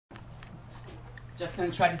Just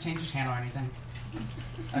don't try to change the channel or anything.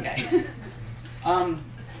 Okay.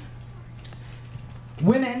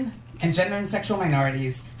 Women and gender and sexual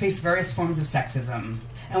minorities face various forms of sexism,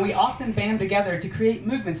 and we often band together to create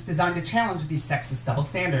movements designed to challenge these sexist double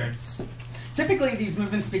standards. Typically, these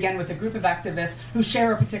movements begin with a group of activists who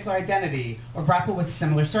share a particular identity or grapple with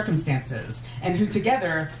similar circumstances, and who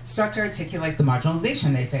together start to articulate the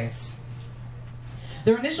marginalization they face.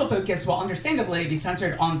 Their initial focus will understandably be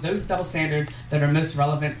centered on those double standards that are most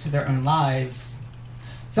relevant to their own lives.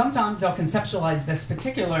 Sometimes they'll conceptualize this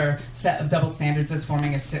particular set of double standards as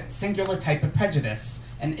forming a singular type of prejudice,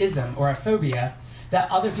 an ism or a phobia, that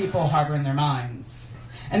other people harbor in their minds.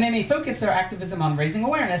 And they may focus their activism on raising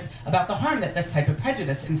awareness about the harm that this type of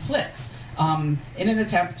prejudice inflicts in an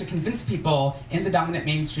attempt to convince people in the dominant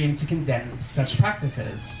mainstream to condemn such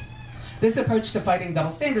practices. This approach to fighting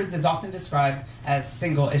double standards is often described as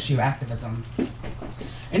single-issue activism.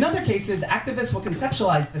 In other cases, activists will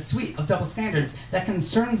conceptualize the suite of double standards that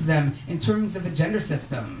concerns them in terms of a gender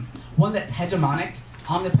system, one that's hegemonic,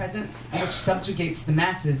 omnipresent, and which subjugates the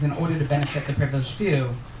masses in order to benefit the privileged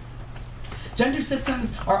few. Gender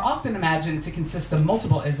systems are often imagined to consist of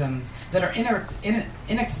multiple isms that are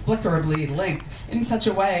inexplicably linked in such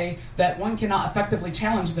a way that one cannot effectively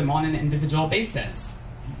challenge them on an individual basis.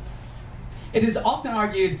 It is often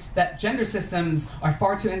argued that gender systems are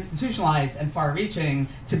far too institutionalized and far-reaching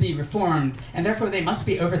to be reformed, and therefore they must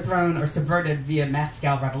be overthrown or subverted via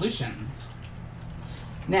mass-scale revolution.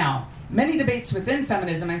 Now, many debates within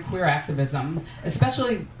feminism and queer activism,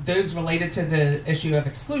 especially those related to the issue of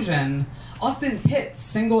exclusion, often pit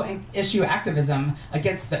single-issue activism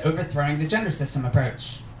against the overthrowing the gender system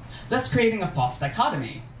approach, thus creating a false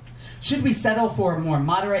dichotomy. Should we settle for a more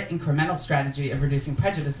moderate, incremental strategy of reducing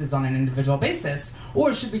prejudices on an individual basis,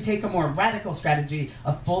 or should we take a more radical strategy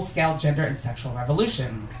of full-scale gender and sexual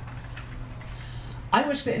revolution? I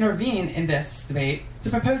wish to intervene in this debate to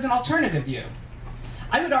propose an alternative view.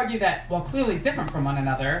 I would argue that, while clearly different from one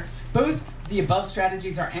another, both the above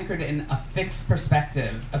strategies are anchored in a fixed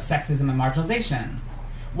perspective of sexism and marginalization,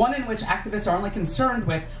 one in which activists are only concerned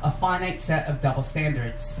with a finite set of double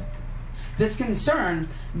standards. This concern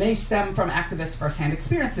may stem from activists' first-hand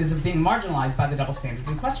experiences of being marginalized by the double standards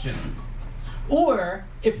in question. Or,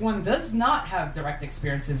 if one does not have direct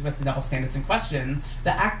experiences with the double standards in question,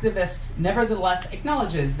 the activist nevertheless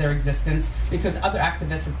acknowledges their existence because other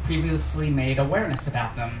activists have previously made awareness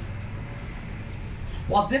about them.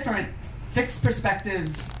 While different fixed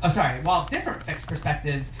perspectives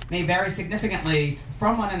may vary significantly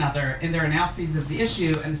from one another in their analyses of the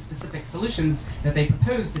issue and the specific solutions that they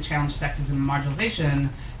propose to challenge sexism and marginalization,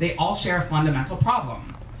 they all share a fundamental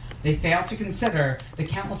problem. They fail to consider the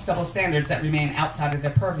countless double standards that remain outside of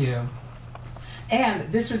their purview. And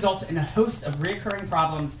this results in a host of recurring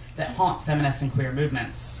problems that haunt feminist and queer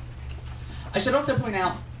movements. I should also point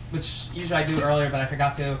out, which usually I do earlier, but I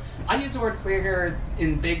forgot to, I use the word queer here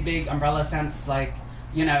in big umbrella sense, like,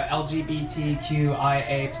 you know,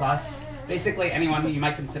 LGBTQIA+, basically anyone who you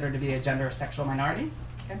might consider to be a gender or sexual minority.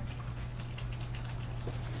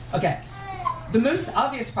 Okay. The most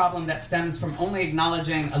obvious problem that stems from only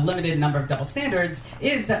acknowledging a limited number of double standards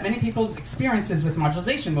is that many people's experiences with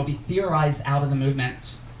marginalization will be theorized out of the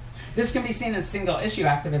movement. This can be seen in single-issue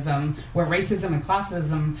activism, where racism and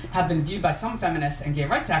classism have been viewed by some feminists and gay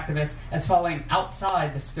rights activists as falling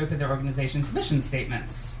outside the scope of their organization's mission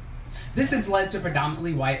statements. This has led to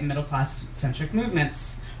predominantly white and middle-class-centric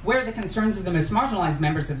movements, where the concerns of the most marginalized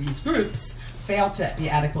members of these groups fail to be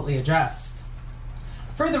adequately addressed.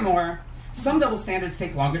 Furthermore, some double standards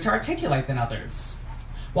take longer to articulate than others.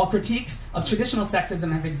 While critiques of traditional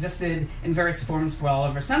sexism have existed in various forms for well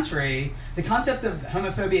over a century, the concept of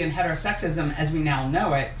homophobia and heterosexism as we now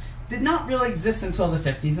know it did not really exist until the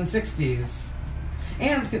 50s and 60s.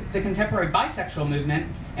 And the contemporary bisexual movement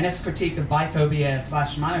and its critique of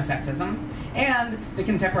biphobia/monosexism, and the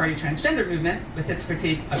contemporary transgender movement with its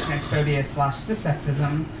critique of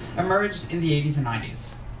transphobia/cissexism emerged in the 80s and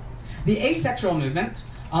 90s. The asexual movement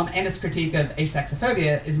and its critique of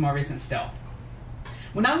asexophobia is more recent still.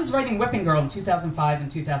 When I was writing Whipping Girl in 2005 and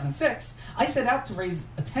 2006, I set out to raise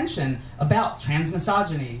attention about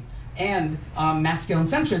transmisogyny and masculine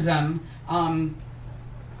centrism,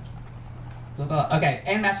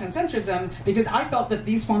 because I felt that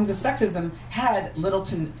these forms of sexism had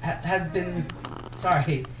been,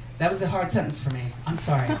 sorry, that was a hard sentence for me. I'm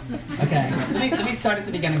sorry. Okay, let me start at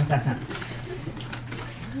the beginning of that sentence.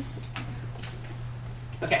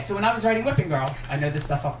 Okay, so when I was writing Whipping Girl, I know this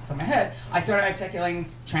stuff off the top of my head, I started articulating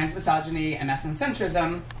transmisogyny and masculine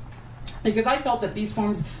centrism because I felt that these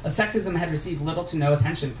forms of sexism had received little to no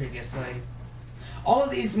attention previously. All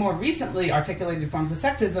of these more recently articulated forms of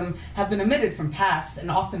sexism have been omitted from past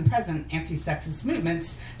and often present anti-sexist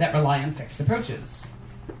movements that rely on fixed approaches.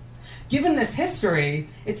 Given this history,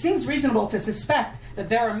 it seems reasonable to suspect that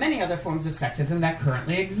there are many other forms of sexism that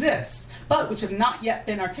currently exist, but which have not yet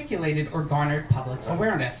been articulated or garnered public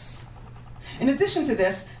awareness. In addition to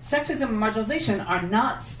this, sexism and marginalization are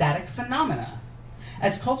not static phenomena.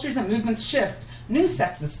 As cultures and movements shift, new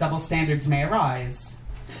sexist double standards may arise.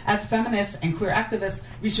 As feminists and queer activists,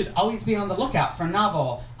 we should always be on the lookout for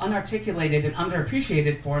novel, unarticulated, and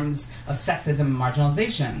underappreciated forms of sexism and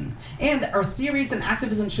marginalization. And our theories and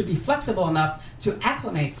activism should be flexible enough to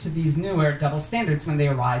acclimate to these newer double standards when they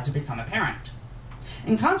arise or become apparent.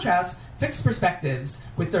 In contrast, fixed perspectives,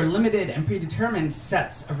 with their limited and predetermined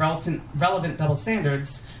sets of relevant double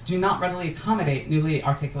standards, do not readily accommodate newly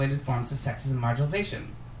articulated forms of sexism and marginalization.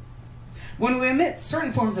 When we omit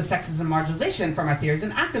certain forms of sexism and marginalization from our theories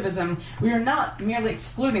and activism, we are not merely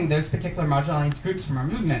excluding those particular marginalized groups from our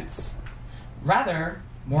movements. Rather,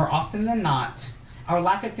 more often than not, our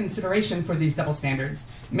lack of consideration for these double standards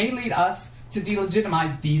may lead us to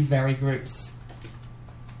delegitimize these very groups.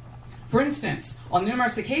 For instance, on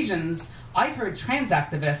numerous occasions, I've heard trans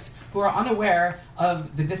activists who are unaware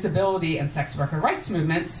of the disability and sex worker rights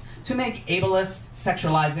movements to make ableist,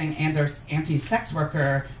 sexualizing, and or anti-sex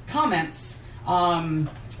worker comments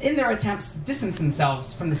in their attempts to distance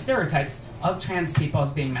themselves from the stereotypes of trans people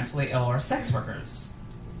as being mentally ill or sex workers.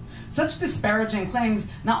 Such disparaging claims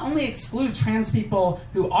not only exclude trans people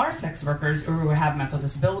who are sex workers or who have mental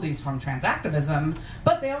disabilities from trans activism,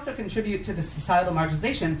 but they also contribute to the societal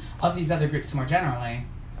marginalization of these other groups more generally.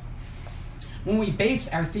 When we base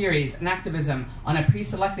our theories and activism on a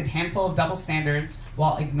pre-selected handful of double standards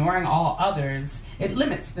while ignoring all others, it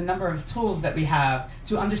limits the number of tools that we have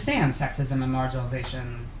to understand sexism and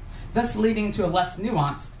marginalization, thus leading to a less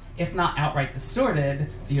nuanced, if not outright distorted,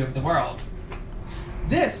 view of the world.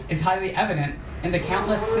 This is highly evident in the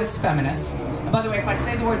countless cis feminists. And by the way, if I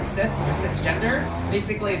say the word cis or cisgender,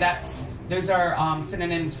 basically those are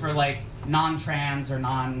synonyms for like non-trans or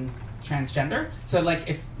non-transgender. So like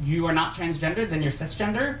if you are not transgender, then you're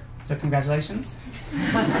cisgender. So congratulations.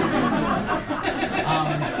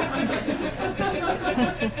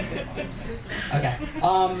 Okay.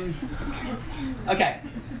 Okay.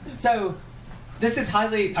 So this is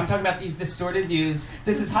highly, I'm talking about these distorted views,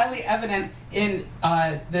 this is highly evident in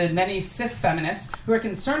the many cis feminists who are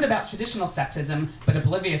concerned about traditional sexism, but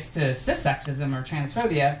oblivious to cis sexism or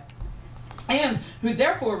transphobia, and who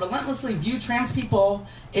therefore relentlessly view trans people,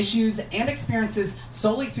 issues, and experiences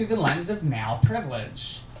solely through the lens of male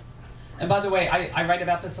privilege. And by the way, I write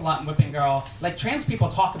about this a lot in Whipping Girl. Like, trans people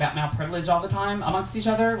talk about male privilege all the time amongst each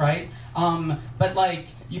other, right? But like,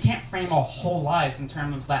 you can't frame our whole lives in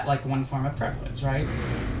terms of that like one form of privilege, right?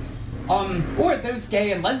 Or those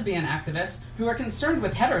gay and lesbian activists who are concerned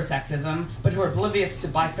with heterosexism, but who are oblivious to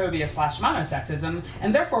biphobia/monosexism,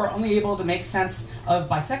 and therefore are only able to make sense of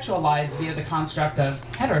bisexual lives via the construct of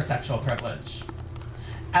heterosexual privilege.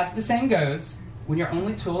 As the saying goes, when your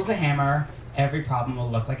only tool is a hammer, every problem will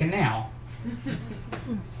look like a nail.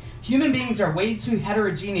 Human beings are way too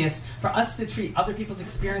heterogeneous for us to treat other people's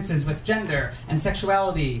experiences with gender and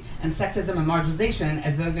sexuality and sexism and marginalization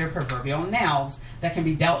as though they're proverbial nails that can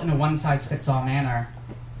be dealt in a one-size-fits-all manner.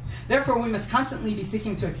 Therefore, we must constantly be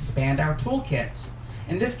seeking to expand our toolkit.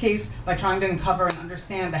 In this case, by trying to uncover and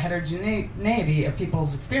understand the heterogeneity of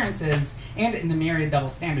people's experiences and in the myriad double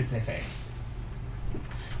standards they face.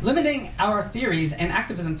 Limiting our theories and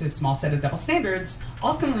activism to a small set of double standards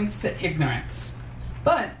often leads to ignorance,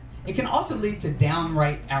 but it can also lead to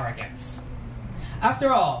downright arrogance.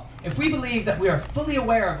 After all, if we believe that we are fully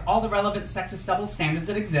aware of all the relevant sexist double standards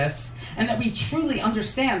that exist, and that we truly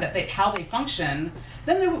understand how they function,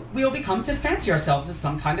 then we will become to fancy ourselves as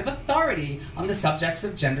some kind of authority on the subjects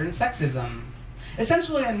of gender and sexism,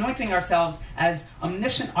 essentially anointing ourselves as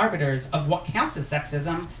omniscient arbiters of what counts as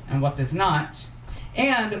sexism and what does not,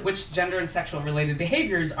 and which gender and sexual related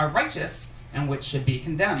behaviors are righteous and which should be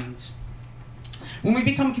condemned. When we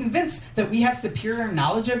become convinced that we have superior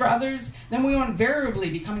knowledge over others, then we will invariably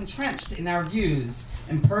become entrenched in our views,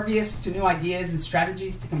 impervious to new ideas and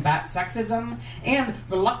strategies to combat sexism, and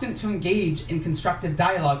reluctant to engage in constructive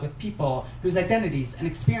dialogue with people whose identities and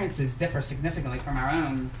experiences differ significantly from our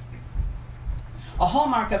own. A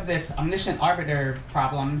hallmark of this omniscient arbiter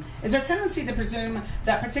problem is our tendency to presume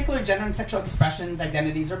that particular gender and sexual expressions,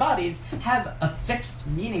 identities, or bodies have a fixed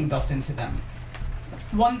meaning built into them,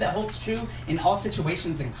 one that holds true in all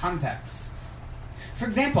situations and contexts. For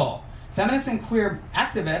example, feminist and queer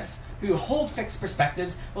activists who hold fixed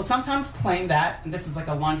perspectives will sometimes claim that, and this is like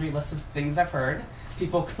a laundry list of things I've heard,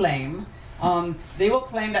 people claim they will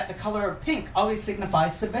claim that the color pink always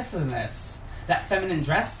signifies submissiveness, that feminine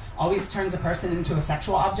dress always turns a person into a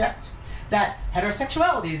sexual object, that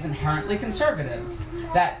heterosexuality is inherently conservative,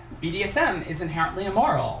 that BDSM is inherently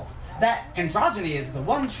immoral, that androgyny is the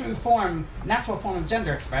one true natural form of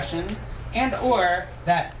gender expression, and or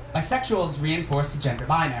that bisexuals reinforce the gender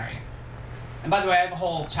binary. And by the way, I have a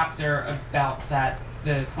whole chapter about that,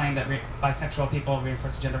 the claim that bisexual people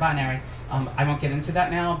reinforce the gender binary. I won't get into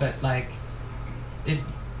that now, but I'm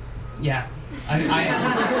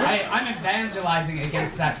evangelizing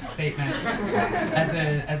against that statement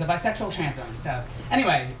as a bisexual trans woman. So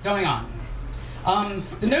anyway, going on.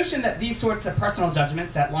 The notion that these sorts of personal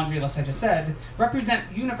judgments, that laundry list I just said,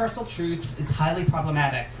 represent universal truths is highly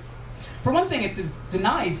problematic. For one thing, it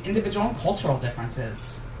denies individual and cultural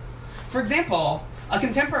differences. For example, a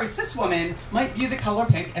contemporary cis woman might view the color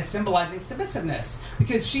pink as symbolizing submissiveness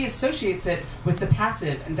because she associates it with the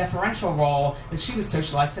passive and deferential role that she was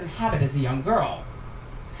socialized to inhabit as a young girl.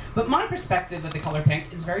 But my perspective of the color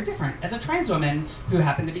pink is very different as a trans woman who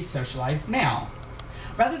happened to be socialized male.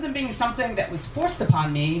 Rather than being something that was forced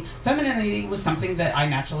upon me, femininity was something that I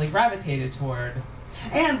naturally gravitated toward.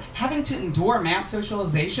 And having to endure mass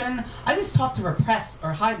socialization, I was taught to repress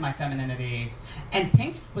or hide my femininity. And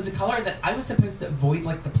pink was a color that I was supposed to avoid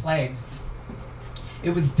like the plague.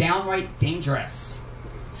 It was downright dangerous.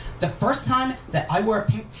 The first time that I wore a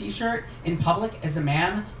pink t-shirt in public as a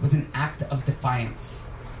man was an act of defiance.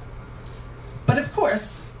 But of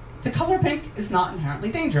course, the color pink is not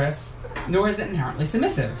inherently dangerous, nor is it inherently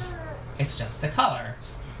submissive. It's just a color.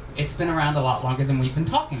 It's been around a lot longer than we've been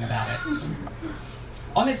talking about it.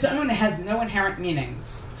 On its own, it has no inherent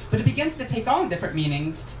meanings, but it begins to take on different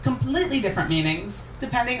meanings, completely different meanings,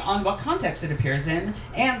 depending on what context it appears in,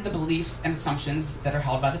 and the beliefs and assumptions that are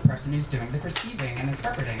held by the person who's doing the perceiving and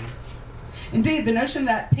interpreting. Indeed, the notion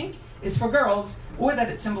that pink is for girls, or that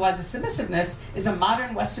it symbolizes submissiveness, is a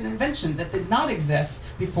modern Western invention that did not exist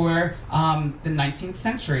before the 19th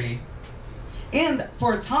century. And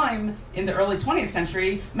for a time, in the early 20th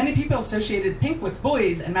century, many people associated pink with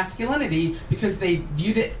boys and masculinity because they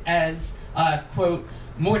viewed it as a, quote,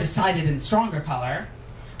 more decided and stronger color,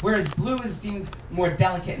 whereas blue is deemed more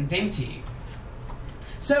delicate and dainty.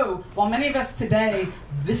 So, while many of us today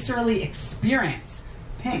viscerally experience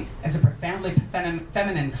pink as a profoundly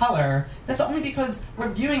feminine color, that's only because we're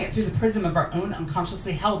viewing it through the prism of our own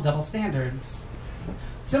unconsciously held double standards.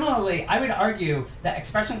 Similarly, I would argue that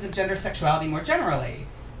expressions of gender sexuality more generally,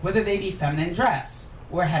 whether they be feminine dress,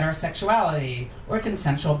 or heterosexuality, or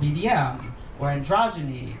consensual BDM, or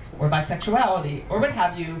androgyny, or bisexuality, or what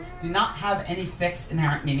have you, do not have any fixed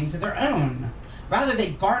inherent meanings of their own. Rather,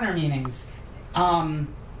 they garner meanings.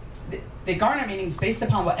 They garner meanings based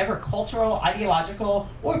upon whatever cultural, ideological,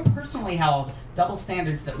 or personally held double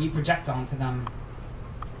standards that we project onto them.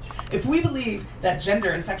 If we believe that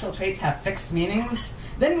gender and sexual traits have fixed meanings,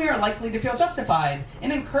 then we are likely to feel justified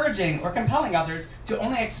in encouraging or compelling others to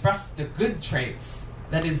only express the good traits,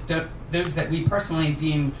 that is, those that we personally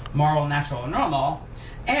deem moral, natural, and normal,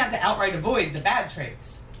 and to outright avoid the bad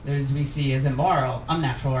traits, those we see as immoral,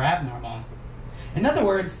 unnatural, or abnormal. In other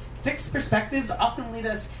words, fixed perspectives often lead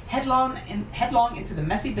us headlong into the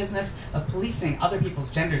messy business of policing other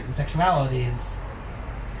people's genders and sexualities.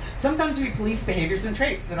 Sometimes we police behaviors and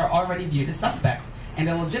traits that are already viewed as suspect and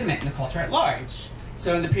illegitimate in the culture at large.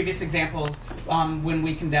 So in the previous examples, when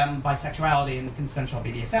we condemn bisexuality and consensual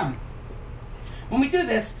BDSM. When we do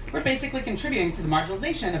this, we're basically contributing to the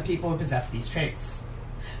marginalization of people who possess these traits.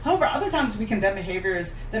 However, other times we condemn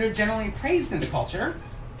behaviors that are generally praised in the culture,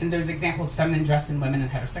 in those examples, feminine dress in women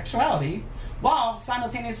and heterosexuality, while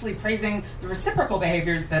simultaneously praising the reciprocal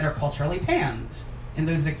behaviors that are culturally panned, in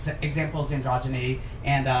those examples, androgyny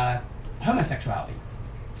and homosexuality.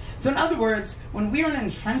 So in other words, when we are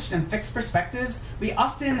entrenched in fixed perspectives, we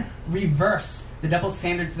often reverse the double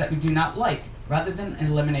standards that we do not like, rather than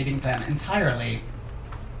eliminating them entirely.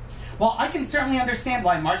 While I can certainly understand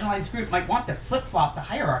why a marginalized group might want to flip-flop the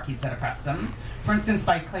hierarchies that oppress them, for instance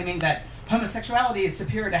by claiming that homosexuality is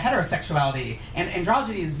superior to heterosexuality, and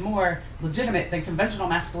androgyny is more legitimate than conventional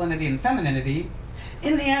masculinity and femininity,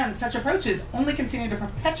 in the end, such approaches only continue to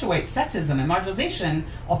perpetuate sexism and marginalization,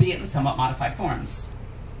 albeit in somewhat modified forms.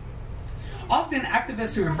 Often,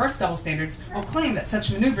 activists who reverse double standards will claim that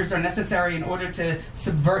such maneuvers are necessary in order to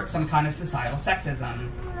subvert some kind of societal sexism.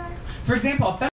 For example,